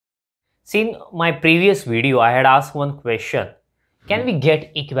See, in my previous video, I had asked one question. Can we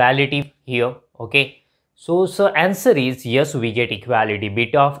get equality here? Okay. So answer is yes, we get equality.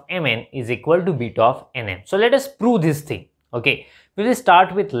 Beta of mn is equal to beta of nm. So let us prove this thing. Okay. We will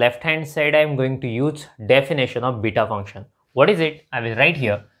start with left hand side. I am going to use definition of beta function. What is it? I will write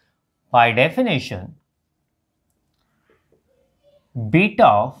here. By definition, beta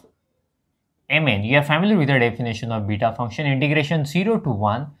of mn, you are familiar with the definition of beta function, integration 0 to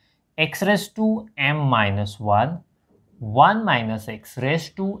 1 x raised to m minus 1 1 minus x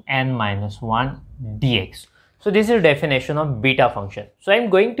raised to n minus 1 dx. So this is definition of beta function. So I am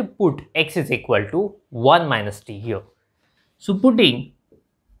going to put x is equal to 1 minus t here. So putting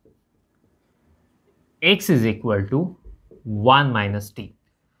x is equal to 1 minus t.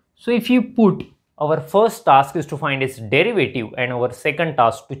 So if you put, our first task is to find its derivative and our second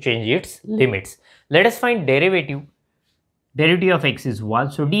task to change its limits. Let us find derivative. Derivative of x is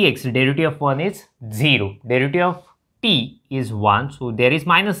 1. So dx, derivative of 1 is 0. Derivative of t is 1. So there is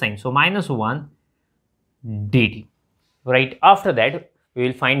minus sign. So minus 1 dt. Right. After that, we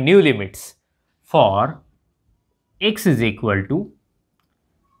will find new limits for x is equal to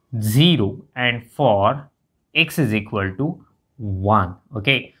 0 and for x is equal to 1.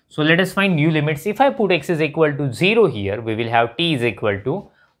 Okay. So let us find new limits. If I put x is equal to 0 here, we will have t is equal to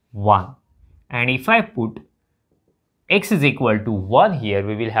 1. And if I put x is equal to 1 here,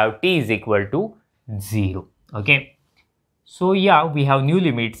 we will have t is equal to 0. Okay. So yeah, we have new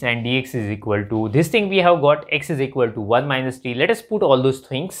limits and dx is equal to this thing we have got, x is equal to 1 minus t. Let us put all those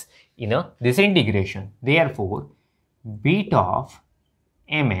things in this integration. Therefore, beta of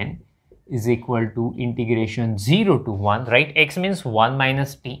mn is equal to integration 0 to 1, right? X means 1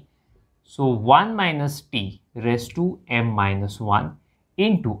 minus t. So 1 minus t raised to m minus 1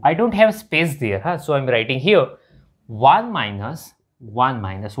 into, I don't have space there, huh? So I'm writing here 1 minus 1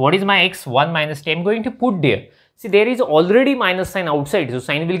 minus, what is my x? 1 minus t. I'm going to put there. See, there is already minus sign outside, so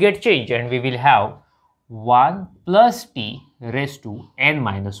sign will get changed and we will have 1 plus t raised to n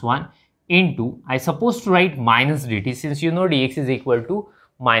minus 1 into, I supposed to write minus dt, since you know dx is equal to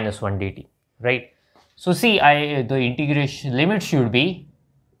minus 1 dt, right? So see, the integration limit should be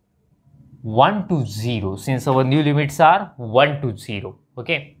 1 to 0, since our new limits are 1 to 0.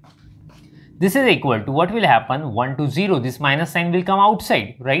 Okay, this is equal to, what will happen? 1 to 0, this minus sign will come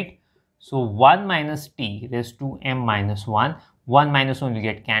outside, right? So 1 minus t raised to m minus 1, 1 minus 1 will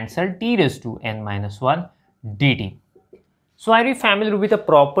get cancelled, t raised to n minus 1 dt. So are you familiar with the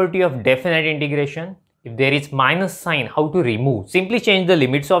property of definite integration? If there is minus sign, how to remove? Simply change the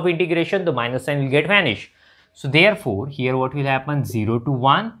limits of integration, the minus sign will get vanished. So therefore, here what will happen? 0 to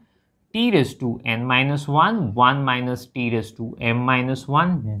 1, t raised to n minus 1, 1 minus t raised to m minus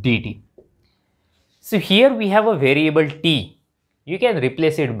 1 dt. So here we have a variable t. You can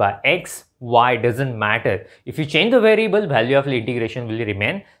replace it by x, y, doesn't matter. If you change the variable, value of the integration will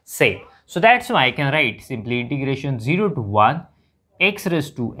remain same. So that's why I can write simply integration 0 to 1, x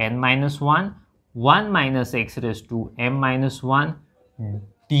raised to n minus 1, 1 minus x raised to m minus 1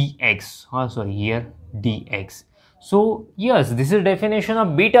 dx. Oh, sorry, here dx. So yes, this is definition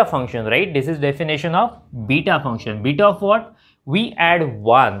of beta function, right? This is definition of beta function. Beta of what? We add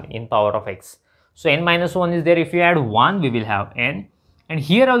 1 in power of x. So n minus 1 is there. If you add 1, we will have n. And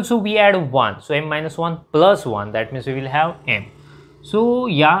here also we add 1. So m minus 1 plus 1, that means we will have m. So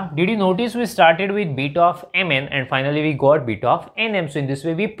yeah, did you notice we started with beta of mn and finally we got beta of nm. So in this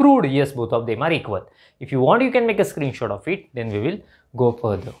way we proved yes, both of them are equal. If you want, you can make a screenshot of it, then we will go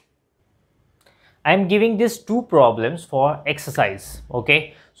further. I am giving these two problems for exercise.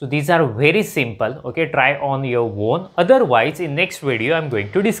 Okay, so these are very simple. Okay, try on your own. Otherwise, in next video I am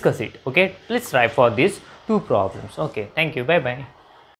going to discuss it. Okay, let's try for these two problems. Okay, thank you. Bye bye.